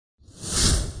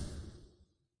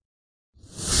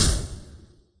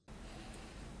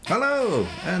Hello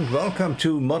and welcome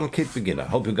to Model Kit Beginner.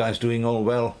 Hope you guys doing all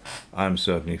well. I'm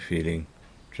certainly feeling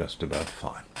just about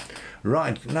fine.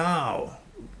 Right now,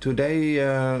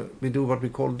 today we do what we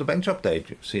call the bench update.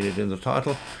 You've seen it in the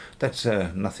title. That's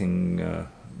nothing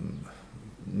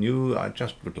new. I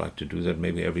just would like to do that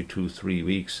maybe every 2-3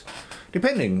 weeks,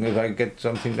 depending if I get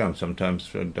something done. Sometimes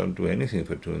I don't do anything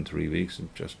for 2 and 3 weeks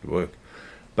and just work.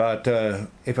 But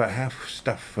if I have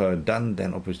stuff done,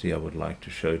 then obviously I would like to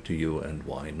show it to you, and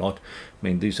why not? I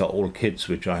mean, these are all kits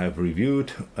which I have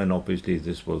reviewed, and obviously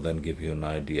this will then give you an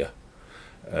idea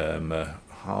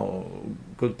how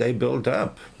good they build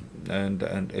up, and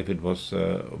if it was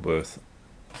worth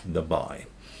the buy.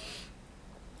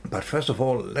 But first of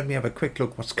all, let me have a quick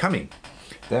look what's coming.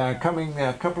 There are coming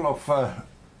a couple of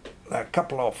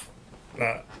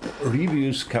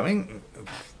reviews coming.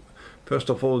 First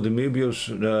of all, the Möbius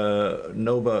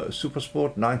Nova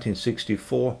Supersport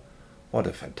 1964. What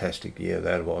a fantastic year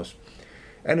that was.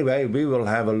 Anyway, we will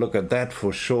have a look at that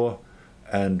for sure,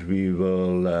 and we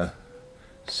will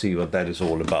see what that is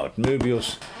all about.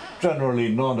 Möbius, generally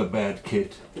not a bad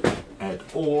kit at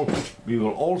all. We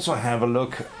will also have a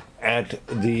look at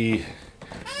the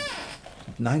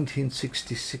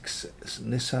 1966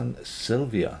 Nissan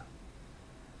Silvia.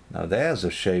 Now there's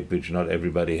a shape which not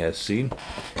everybody has seen,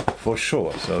 for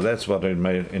sure. So that's what it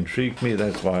may intrigue me.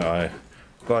 That's why I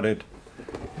got it.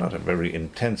 Not a very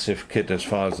intensive kit as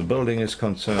far as the building is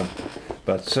concerned,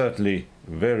 but certainly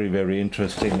very, very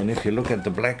interesting. And if you look at the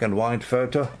black and white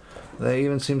photo, there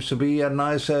even seems to be a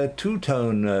nice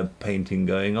two-tone painting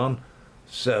going on.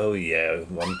 So yeah,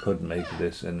 one could make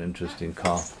this an interesting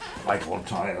car. Like all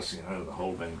tires, you know, the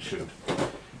whole thing should.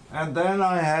 And then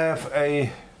I have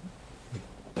a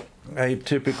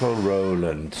typical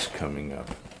Roland coming up.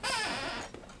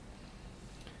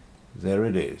 There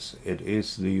it is. It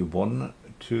is the 1-16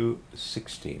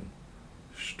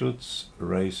 Stutz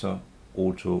Racer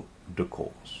Auto de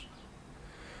Course.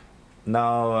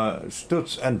 Now,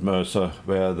 Stutz and Mercer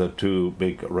were the two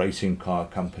big racing car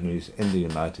companies in the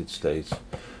United States,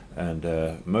 and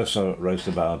Mercer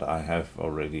Raceabout I have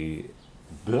already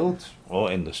built, or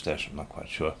in the stash, I'm not quite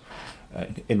sure.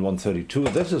 In 132,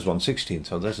 this is 116,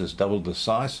 so this is double the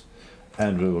size,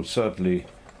 and we will certainly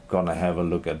gonna have a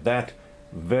look at that.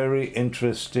 Very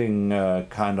interesting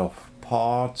kind of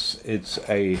parts. It's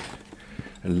a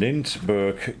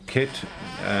Lindbergh kit,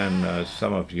 and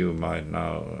some of you might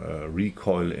now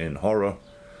recoil in horror.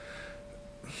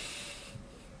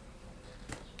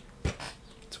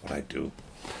 That's what I do.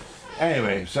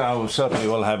 Anyway, so certainly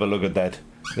we'll have a look at that.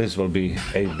 This will be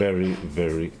a very,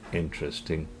 very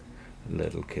interesting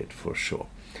little kit for sure.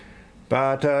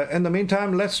 But in the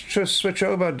meantime, let's just switch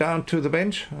over down to the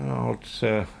bench. I'll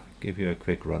give you a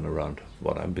quick run around of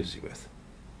what I'm busy with.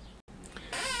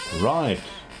 Right,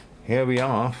 here we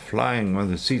are, flying on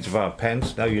the seats of our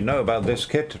pants. Now you know about this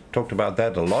kit, talked about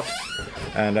that a lot,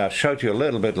 and I showed you a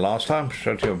little bit last time.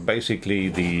 Showed you basically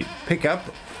the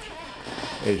pickup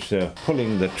is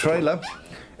pulling the trailer.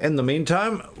 In the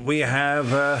meantime, we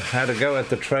have had a go at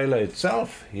the trailer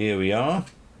itself. Here we are.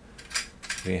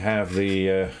 We have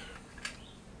the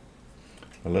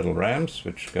little rams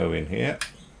which go in here.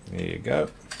 There you go.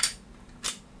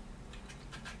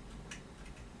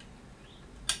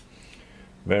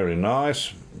 Very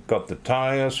nice. Got the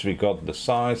tires, we got the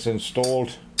sides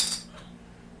installed.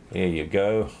 Here you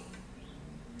go.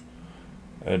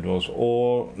 It was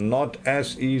all not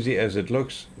as easy as it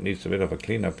looks. Needs a bit of a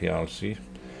cleanup here, I'll see.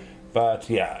 But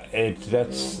yeah,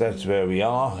 that's where we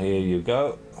are. Here you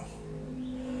go.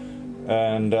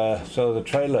 And so the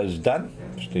trailer is done.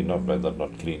 Actually, not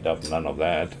cleaned up, none of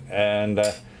that. And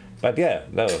but yeah,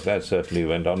 that certainly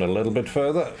went on a little bit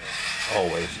further.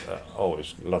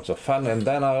 Always lots of fun. And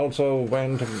then I also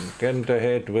went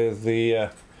ahead with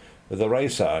the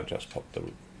racer. I just popped the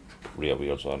rear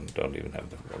wheels on. Don't even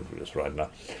have the front wheels right now.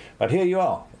 But here you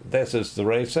are. This is the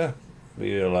racer.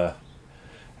 We'll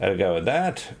have a go at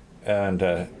that, and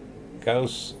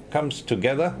comes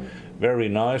together very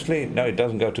nicely. No, it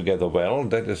doesn't go together well.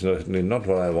 That is certainly not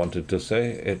what I wanted to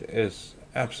say. It is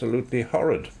absolutely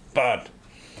horrid, but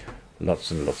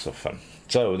lots and lots of fun.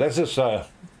 So this is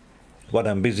what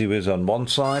I'm busy with on one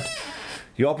side.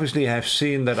 You obviously have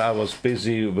seen that I was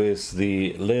busy with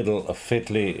the little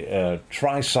fiddly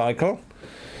tricycle.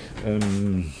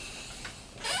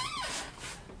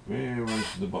 Where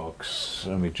is the box?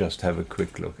 Let me just have a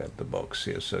quick look at the box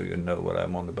here so you know what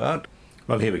I'm on about.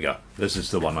 Well, here we go. This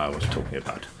is the one I was talking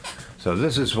about. So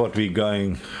this is what we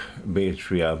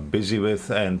are busy with,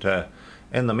 and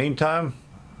in the meantime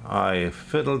I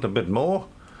fiddled a bit more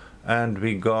and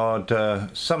we got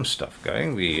some stuff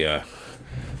going. We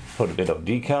put a bit of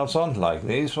decals on, like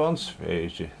these ones.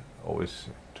 I always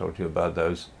told you about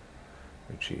those,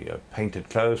 which he painted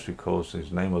close because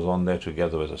his name was on there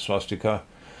together with a swastika,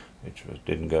 which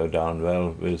didn't go down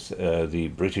well with the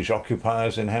British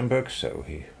occupiers in Hamburg, so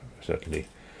he certainly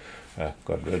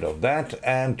got rid of that.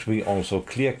 And we also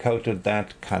clear coated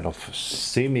that kind of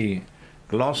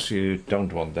semi-gloss. You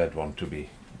don't want that one to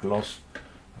be gloss,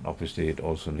 and obviously it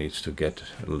also needs to get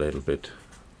a little bit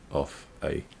of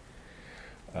a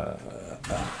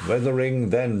weathering.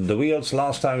 Then the wheels,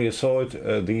 last time you saw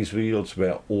it, these wheels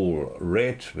were all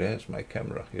red. Where's my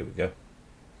camera? Here we go.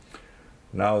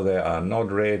 Now they are not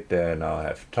red, they now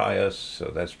have tires,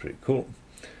 so that's pretty cool.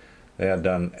 They are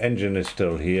done, engine is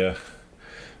still here,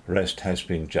 rest has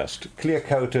been just clear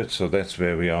coated, so that's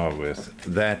where we are with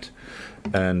that.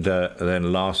 And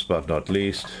then last but not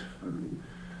least,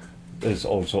 it's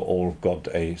also all got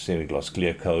a semi-gloss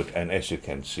clear coat, and as you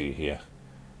can see here,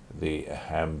 the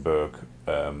Hamburg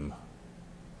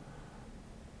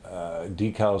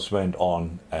decals went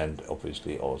on, and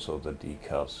obviously also the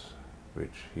decals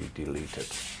which he deleted.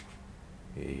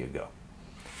 Here you go.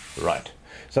 Right,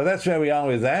 so that's where we are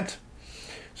with that.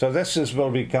 So this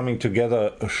will be coming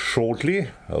together shortly,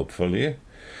 hopefully,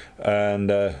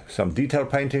 and some detail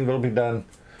painting will be done,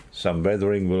 some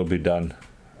weathering will be done,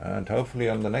 and hopefully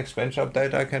on the next bench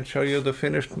update I can show you the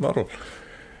finished model.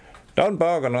 Don't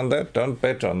bargain on that, don't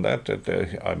bet on that.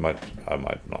 I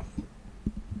might not.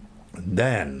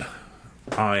 Then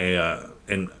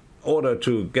in order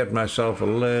to get myself a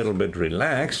little bit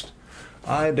relaxed,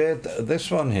 I did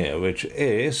this one here, which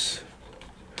is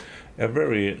a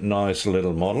very nice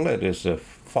little model. It is a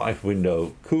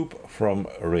 5-window coupe from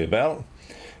Rebelle.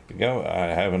 Here we go.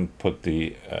 I haven't put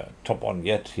the top on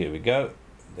yet. Here we go.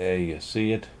 There you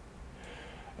see it.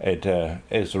 It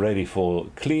is ready for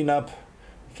cleanup,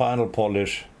 final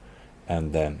polish,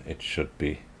 and then it should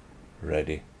be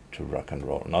ready to rock and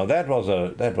roll. Now that was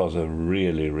a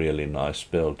really nice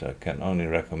build. I can only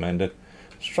recommend it.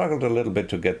 Struggled a little bit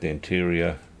to get the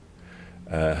interior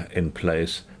in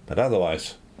place, but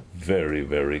otherwise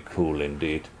very cool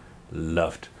indeed.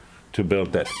 Loved to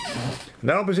build that.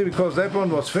 Now obviously because that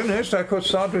one was finished, I could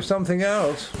start with something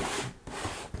else.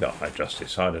 No, I just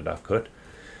decided I could.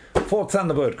 Ford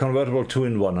Thunderbird convertible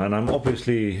 2-in-1, and I'm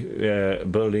obviously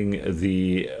building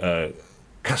the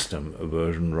custom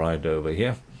version right over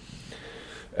here.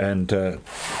 And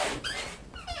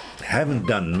haven't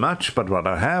done much, but what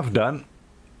I have done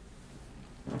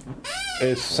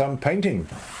is some painting.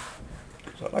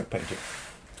 So I like painting.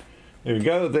 Here we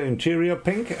go, the interior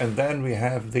pink, and then we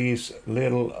have these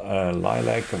little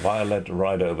lilac violet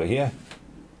right over here.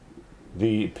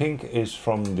 The pink is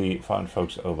from the fine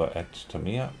folks over at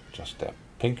Tamiya, just that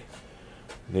pink.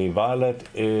 The violet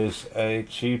is a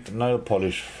cheap nail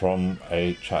polish from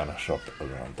a China shop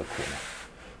around the corner.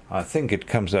 I think it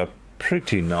comes up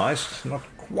pretty nice, not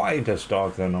quite as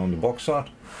dark than on the box art,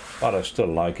 but I still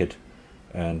like it.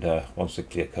 And once the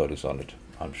clear coat is on it,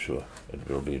 I'm sure it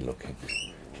will be looking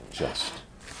just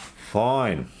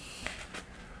fine.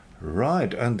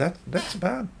 Right, and that's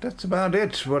about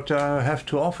it what I have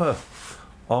to offer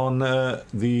on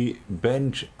the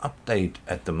bench update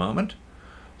at the moment.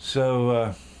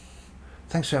 So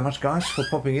thanks very much guys for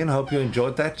popping in. Hope you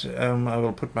enjoyed that. I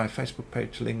will put my Facebook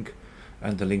page link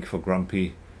and the link for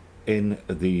Grumpy in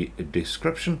the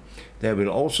description. There will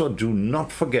also, do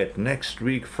not forget, next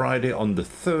week Friday on the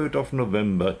 3rd of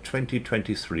November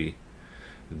 2023,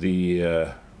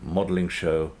 the modeling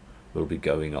show will be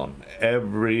going on.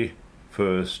 Every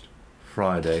first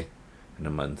Friday in a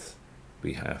month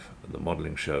we have the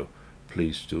modeling show.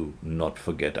 Please do not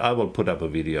forget. I will put up a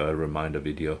video, a reminder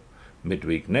video,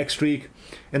 midweek next week.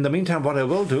 In the meantime, what I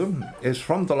will do is,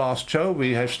 from the last show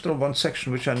we have still one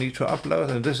section which I need to upload,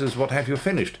 and this is what have you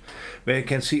finished, where you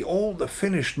can see all the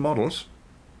finished models,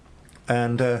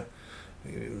 and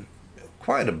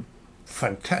quite a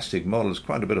fantastic models,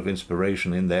 quite a bit of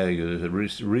inspiration in there. You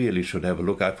really should have a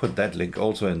look. I put that link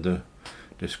also in the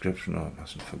description. I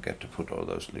mustn't forget to put all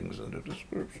those links in the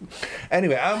description.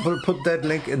 Anyway, I will put that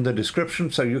link in the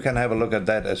description so you can have a look at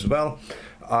that as well.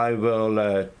 I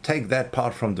will take that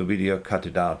part from the video, cut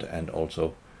it out, and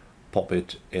also pop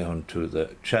it onto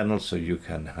the channel so you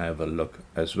can have a look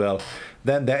as well.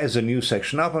 Then there is a new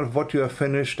section up of what you have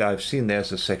finished. I've seen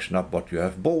there's a section up what you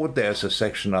have bought. There's a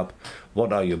section up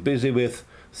what are you busy with.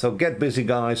 So get busy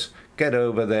guys, get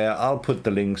over there. I'll put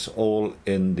the links all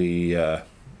in the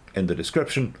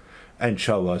description, and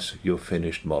show us your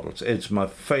finished models. It's my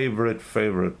favorite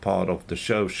part of the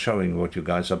show, showing what you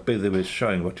guys are busy with,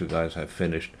 showing what you guys have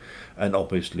finished, and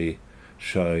obviously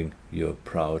showing your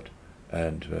proud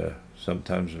and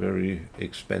sometimes very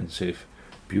expensive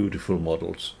beautiful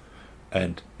models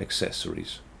and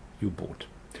accessories you bought.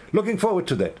 Looking forward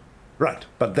to that. Right,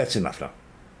 but that's enough now.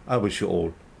 I wish you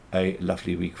all a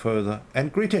lovely week further,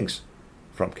 and greetings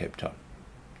from Cape Town.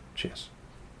 Cheers.